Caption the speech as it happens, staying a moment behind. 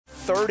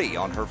30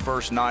 on her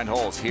first 9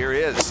 holes. Here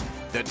is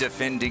the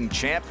defending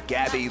champ,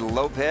 Gaby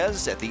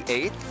Lopez, at the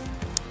 8th.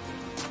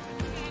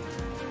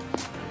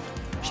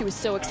 She was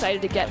so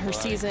excited to get her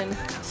season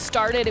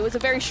started. It was a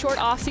very short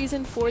off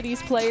season for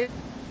these players.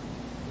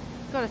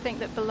 Got to think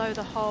that below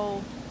the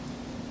hole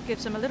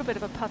gives them a little bit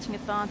of a putting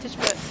advantage,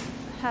 but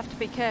have to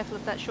be careful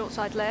of that short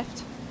side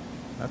left.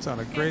 That's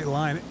on a great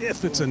line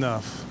if it's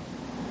enough.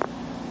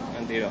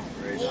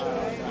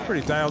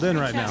 Pretty dialed in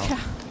right now.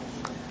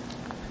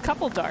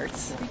 Couple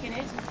darts.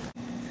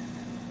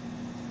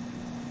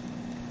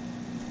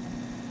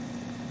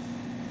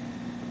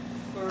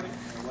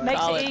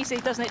 Makes it easy,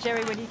 doesn't it,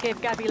 Jerry, when you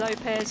give Gaby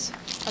Lopez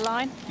a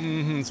line?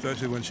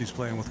 Especially when she's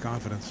playing with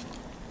confidence.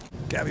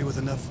 Gaby with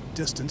enough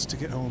distance to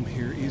get home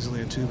here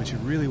easily in 2, but you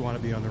really want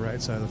to be on the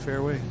right side of the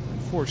fairway.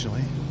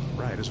 Unfortunately,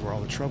 right is where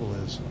all the trouble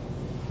is.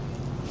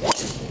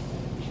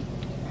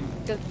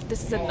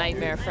 This is a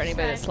nightmare for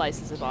anybody that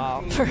slices the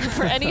ball.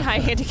 For any high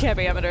handicap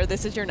amateur,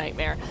 this is your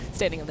nightmare,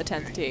 standing on the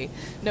 10th tee.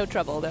 No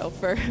trouble, though,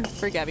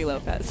 for Gaby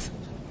Lopez.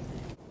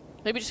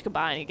 Maybe just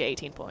combine and get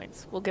 18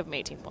 points. We'll give him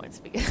 18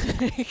 points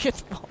if he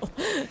gets the ball.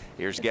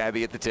 Here's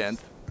Gaby at the 10th.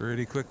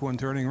 Pretty quick one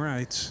turning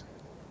right.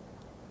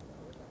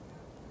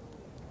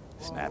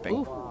 Snapping.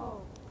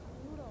 Ooh.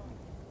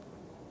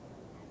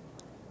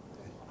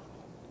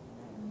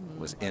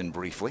 Was in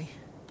briefly.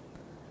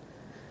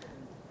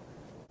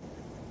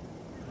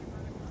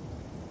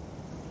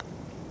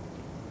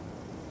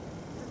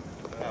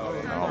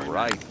 All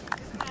right.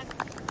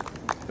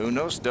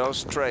 Unos,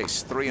 dos,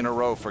 tres. 3 in a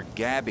row for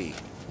Gaby.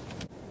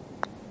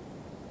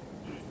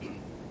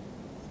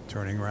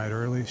 Turning right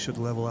early, should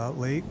level out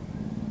late.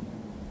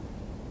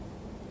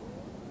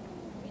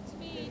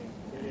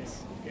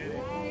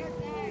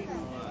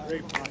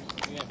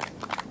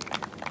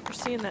 We're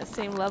seeing that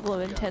same level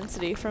of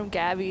intensity from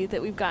Gaby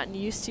that we've gotten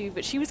used to,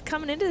 but she was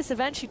coming into this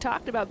event, she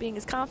talked about being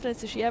as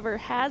confident as she ever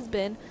has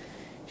been.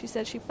 She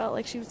said she felt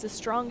like she was the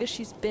strongest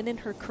she's been in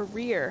her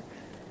career.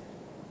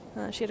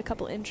 She had a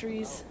couple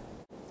injuries.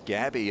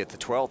 Gaby at the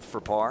 12th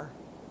for par.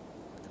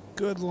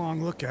 Good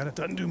long look at it,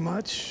 doesn't do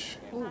much.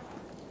 Ooh.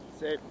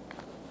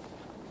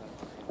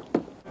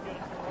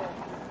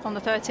 On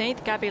the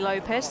 13th, Gaby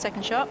Lopez,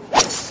 second shot.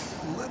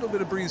 A little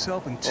bit of breeze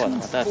helping.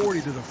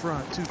 240 to the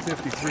front,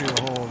 253 to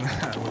the hole, and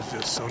that was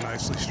just so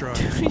nicely struck.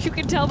 You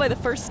can tell by the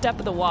first step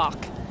of the walk.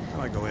 I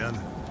might go in.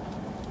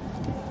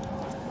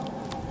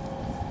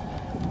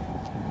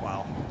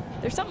 Wow.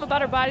 There's something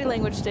about her body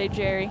language today,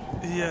 Jerry.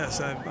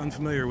 Yes, I'm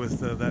unfamiliar with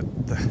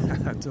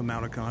that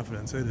amount of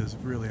confidence. It is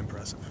really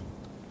impressive.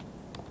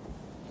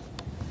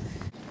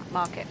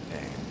 Mark it.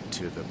 And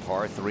to the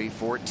par 3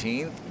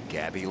 14th,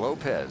 Gaby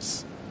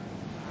Lopez.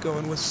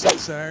 Going with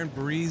 6 iron,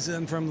 breeze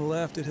in from the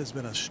left. It has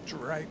been a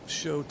striped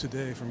show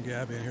today from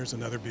Gaby, and here's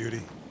another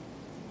beauty.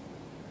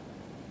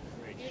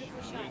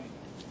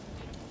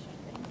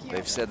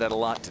 They've said that a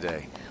lot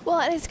today. Well,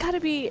 it's got to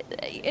be,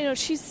 you know,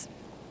 she's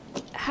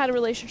had a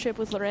relationship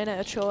with Lorena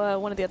Ochoa,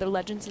 one of the other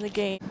legends in the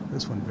game.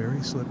 This one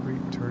very slippery,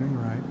 turning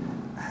right.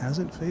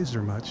 Hasn't phased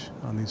her much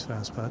on these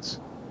fast putts.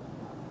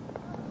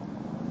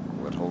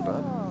 Will it hold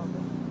up?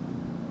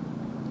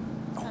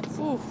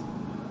 Ooh.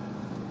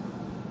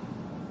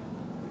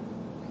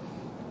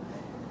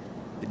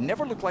 It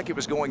never looked like it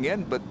was going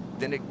in, but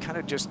then it kind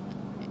of just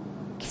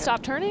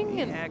Stopped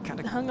turning and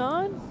kinda hung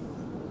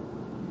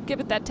on. Give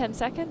it that 10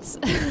 seconds.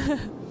 Get it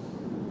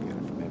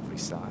from every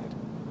side.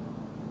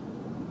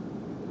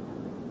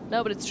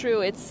 No, but it's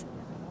true. It's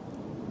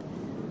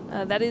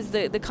that is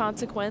the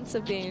consequence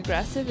of being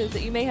aggressive, is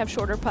that you may have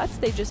shorter putts.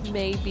 They just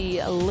may be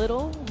a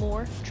little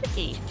more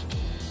tricky.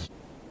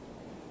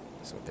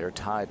 So they're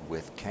tied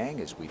with Kang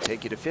as we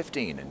take you to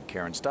 15 and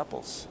Karen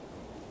Stupples.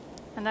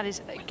 And that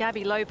is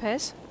Gaby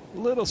Lopez.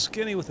 Little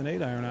skinny with an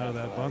 8 iron out of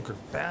that bunker.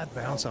 Bad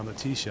bounce on the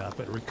tee shot,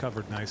 but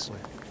recovered nicely.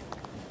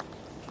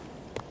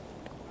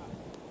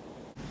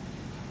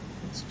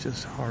 It's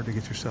just hard to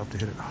get yourself to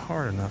hit it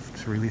hard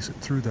enough to release it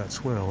through that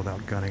swell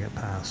without gunning it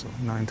past. So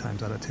 9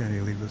 times out of 10,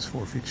 you leave this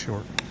 4 feet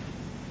short.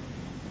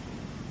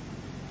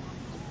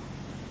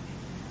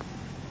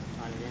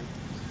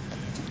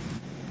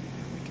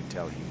 We can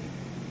tell he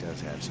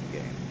does have some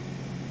game.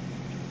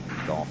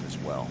 Golf as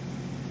well.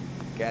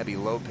 Gaby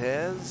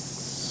Lopez,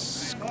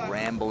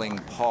 scrambling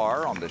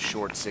par on the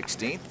short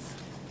 16th.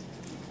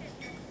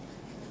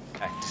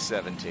 Back to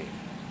 17.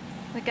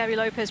 Gaby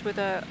Lopez with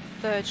a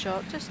third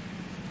shot, just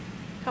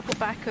a couple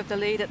back of the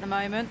lead at the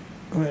moment.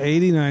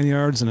 89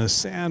 yards and a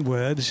sand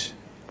wedge.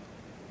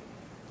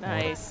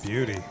 Nice. What a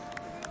beauty.